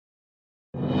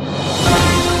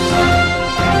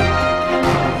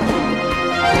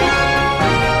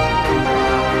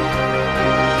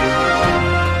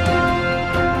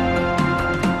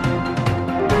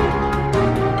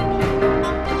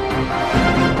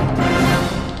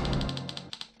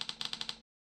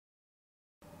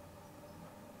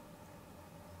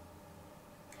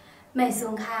ไม่สู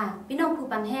งค่ะพี่น้องผู้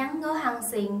ปันแห้งเงาหาง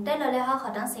สิงได้เลยแล้วเขาขอ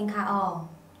ตั้งสิงค่ะออก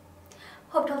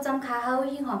พบทบจำขาเขา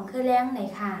ยิ่งหอมคือแรงไหน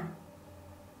ค่ะ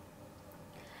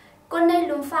ก้นใน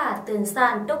ลุมฝ่าตื่นสั่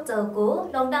นตกเจอกู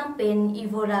ลองดังเป็นอี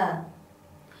โวลา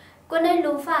ก้นใน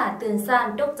ลุมฝ่าตื่นสั่น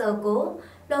ตกเจอกู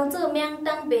ลองเจอแมง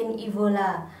ดังเป็นอีโวล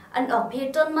าอันออกเพจ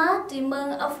จนมาที่เมือง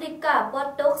แอฟริกาปอด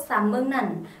ตก3เมืองนั้น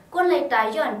ก้นเลยตาย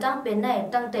ย้อนจังเป็นใน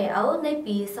ตั้งแต่เอาใน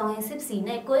ปี2014ใ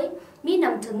นกุ้ยมีน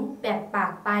ำถึง8 ปา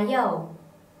กปลายเย่า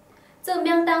เจอแม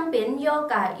งดังเป็นโย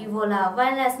กาอีโวลาไว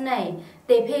รัสในแ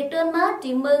ต่เพจจนมา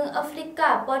ที่เมืองแอฟริกา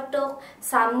ปอดตก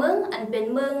3เมืองอันเป็น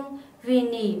เมืองวิ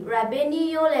นีราเบนิ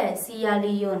โยและซิยา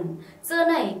ลีโยนเจอ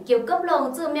ในเกี่ยวกับลอง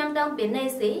เจอแมงดังเป็นใน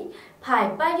สิภาย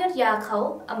ป้ายยศยาเขา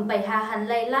อำไปหาหัน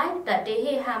ไล่แต่เตเฮ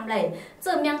หามไหลเจ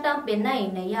อแมงดังเป็นใ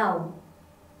นเยา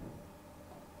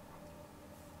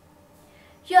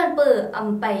ย้อนเปิดอ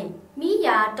ำไปมีย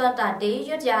าตอนตาเต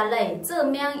ยศยาไหลเจอ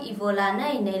แมงอีโวลาใน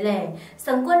แหล่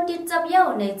สังกวนติดจับเย้า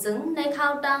ในจึงในข่า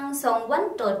วตัง2 วัน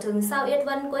ต่อถึง21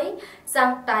 วันกุ้ยจัง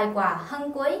ตายกว่าหัง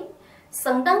กุ้ย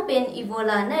สังดังเป็นอีโว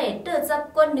ลาในเตอจับ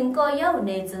ก้นหนึ่งก็เย้าใ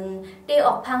นจึงเตอ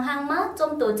อกพังหางมาจ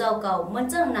มตัวเจ้าเก่าเหมือน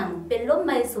เจ้าหนังเป็นล้มไ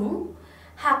ม่สูง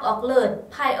หักออกเลือด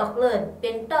พายออกเลือดเป็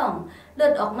นต้องเลือ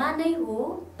ดออกมาในหู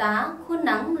ตาคู่ห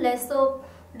นังและศพ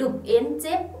ดุบเอ็นเ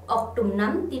จ็บออกตุ่มน้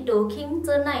ำติโตคิงเจ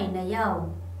อในเย้า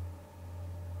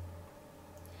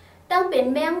ตั้งเป็น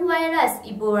แมงไวรัส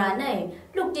อีโบลาใน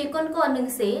ลูกดีก้นหนึ่ง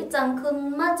สีจังคึม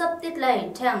มาจับติดไหล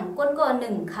แทงก้นห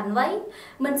นึ่งขันไว้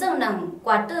เหมือนเจ้าหนังก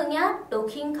วาดเตื้อยัดโต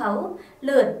คิงเขาเ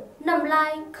ลือดน้ำลา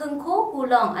ยคึงโคกู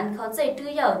หลองอันเขาใจตื้อ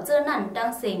เหย่าเจอนั่นดัง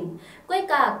สิงก้วย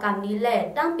กากำนี้แหละ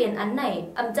ตั้งเป็นอันไหน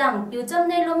อำจังปิวจำ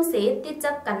ในลมเสีติด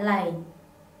จับกันไหล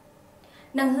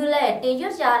นังฮือแหละเตย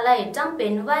ศยาไหลจังเป็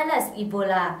นไวรัสอีโบ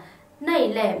ลาใน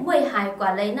แหละมวยหายกว่า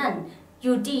ไหลนั่นอ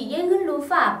ยู่ดีเย่เงินรู้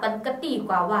ฝ่าปันกติก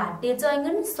ว่าว่าเตจอยเ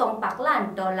งิน$2 ล้าน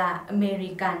อเม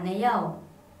ริกันในเย้า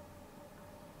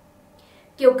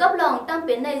เกี่ยวกับลองตั้งเ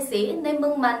ป็นในสีในเมื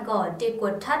องมันก่อเตก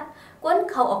ดทัดก้น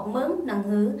เขาออกเมืองหนัง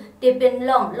หือเตเป็น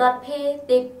ลองลอดเพเ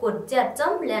ตกดเจ็ดจ้อ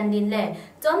มแลนดินแหล่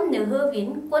จ้อมเหนือเฮวิน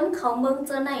ก้นเขาเมืองเ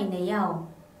จอในเย้า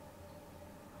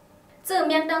เจอแ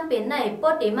มงดังเป็นในปอ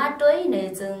ดเตมาด้วยใน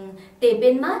จึงเตเป็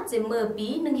นมาจิเมื่อปี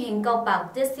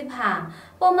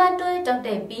1975ปอมาด้วยตั้งแ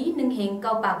ต่ปี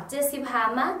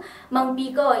1975มาบางปี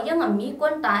ก็ยังมีค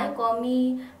นตายก็มี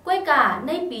ก้วยกาใ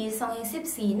นปี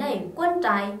2014ในคนต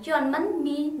ายย้อนมัน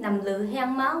มีนำเหลือแห้ง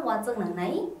มาว่าจังหนังไหน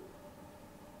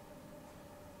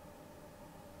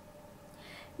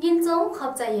ยินจงขอ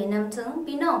บใจอย่านำถึง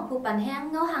พี่น้องผู้ปันแห้ง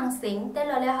เงาหางเสียงแต่เ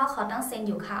ราแล้วเขาขอตั้งเสียงอ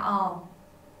ยู่ขาออก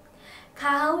เข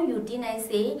าอยู่ที่ไหน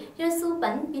สิย้อนสู้ปั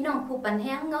นพี่น้องผู้ปันแ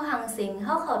ห้งเงาหางเสียงเข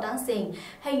าตั้งเสียง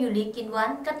ให้อยู่ลีกินวั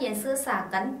นกัดเย็นซื้อสา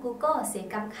กันกูก็เสีย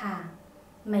กรรมค่ะ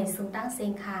ไม่สูงตั้งเสีย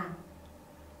งค่ะ